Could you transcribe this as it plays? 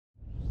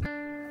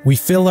We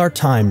fill our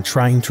time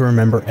trying to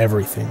remember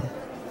everything.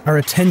 Our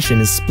attention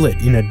is split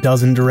in a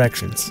dozen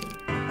directions.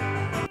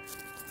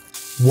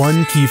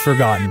 One key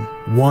forgotten,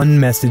 one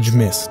message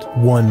missed,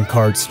 one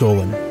card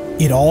stolen.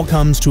 It all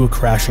comes to a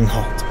crashing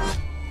halt.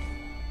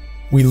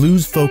 We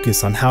lose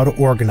focus on how to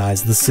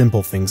organize the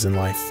simple things in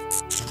life.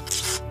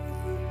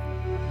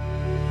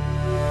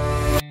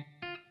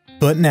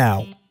 But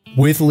now,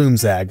 with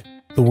Loomzag,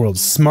 the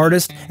world's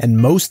smartest and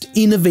most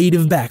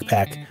innovative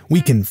backpack, we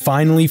can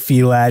finally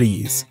feel at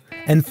ease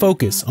and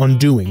focus on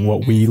doing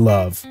what we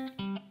love.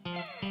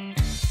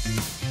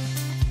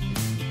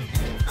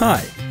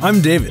 Hi,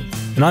 I'm David,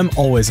 and I'm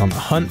always on the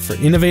hunt for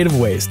innovative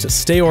ways to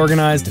stay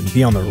organized and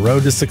be on the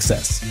road to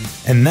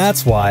success. And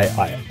that's why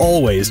I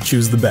always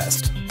choose the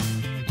best.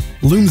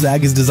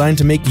 Loomzag is designed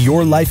to make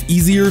your life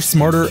easier,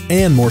 smarter,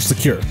 and more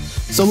secure.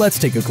 So let's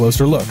take a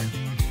closer look.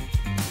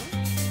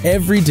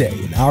 Every day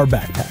in our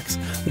backpacks,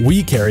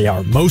 we carry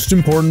our most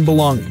important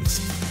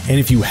belongings. And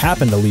if you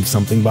happen to leave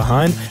something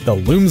behind, the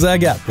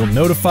Loomzag app will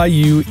notify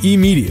you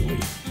immediately.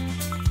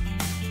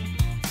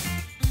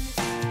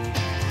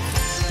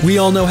 We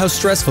all know how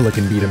stressful it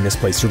can be to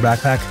misplace your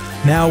backpack.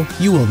 Now,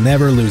 you will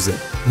never lose it.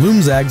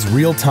 Loomzag's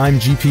real-time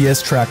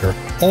GPS tracker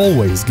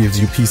always gives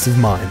you peace of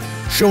mind,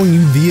 showing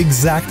you the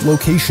exact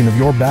location of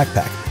your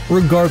backpack,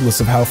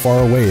 regardless of how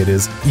far away it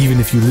is, even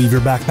if you leave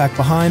your backpack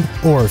behind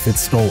or if it's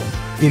stolen.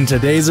 In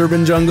today's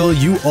urban jungle,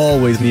 you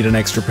always need an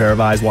extra pair of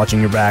eyes watching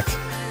your back.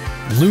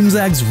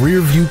 Loomzag's rear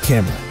view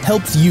camera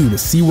helps you to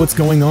see what's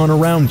going on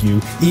around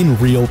you in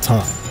real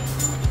time.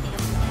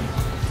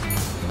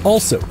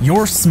 Also,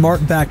 your smart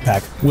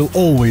backpack will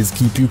always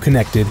keep you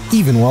connected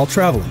even while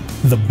traveling.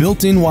 The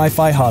built-in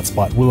Wi-Fi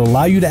hotspot will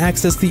allow you to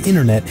access the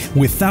internet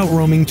without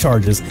roaming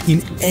charges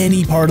in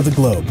any part of the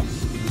globe.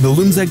 The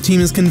Loomzag team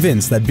is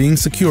convinced that being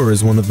secure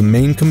is one of the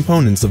main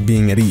components of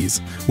being at ease,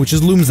 which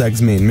is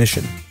Loomzag's main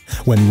mission.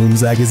 When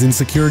Loomzag is in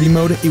security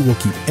mode, it will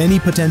keep any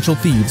potential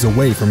thieves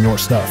away from your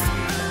stuff.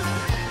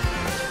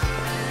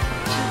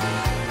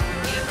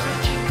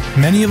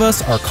 Many of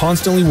us are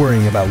constantly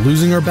worrying about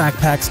losing our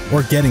backpacks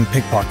or getting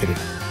pickpocketed.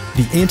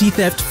 The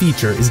anti-theft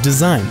feature is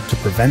designed to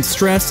prevent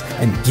stress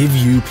and give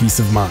you peace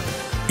of mind.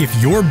 If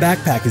your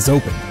backpack is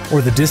open,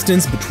 or the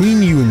distance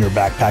between you and your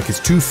backpack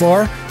is too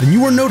far, then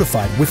you are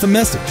notified with a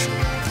message.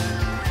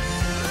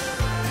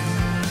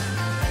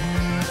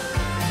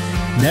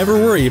 Never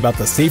worry about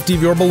the safety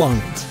of your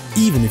belongings,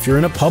 even if you're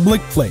in a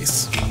public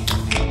place.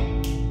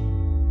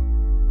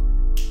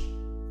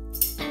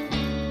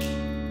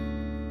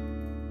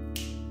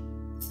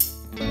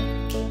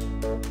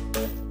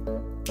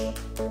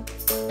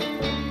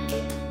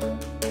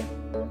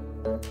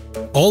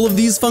 All of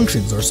these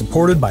functions are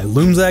supported by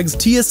Loomzag's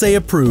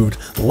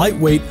TSA-approved,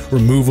 lightweight,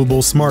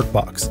 removable smart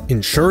box,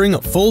 ensuring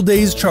a full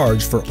day's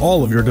charge for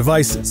all of your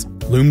devices.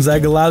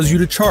 Loomzag allows you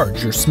to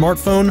charge your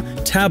smartphone,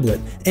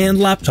 tablet, and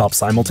laptop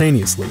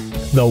simultaneously.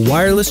 The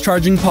wireless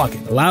charging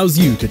pocket allows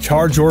you to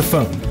charge your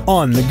phone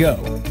on the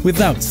go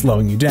without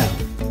slowing you down.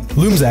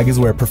 Loomzag is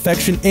where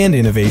perfection and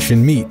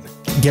innovation meet.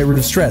 Get rid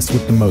of stress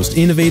with the most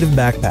innovative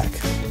backpack.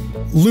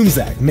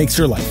 Loomzag makes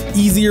your life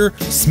easier,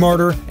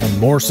 smarter, and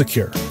more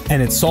secure,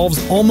 and it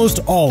solves almost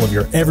all of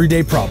your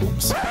everyday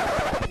problems.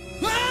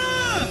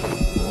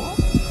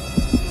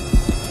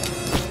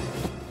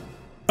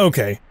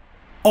 Okay,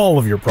 all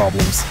of your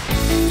problems.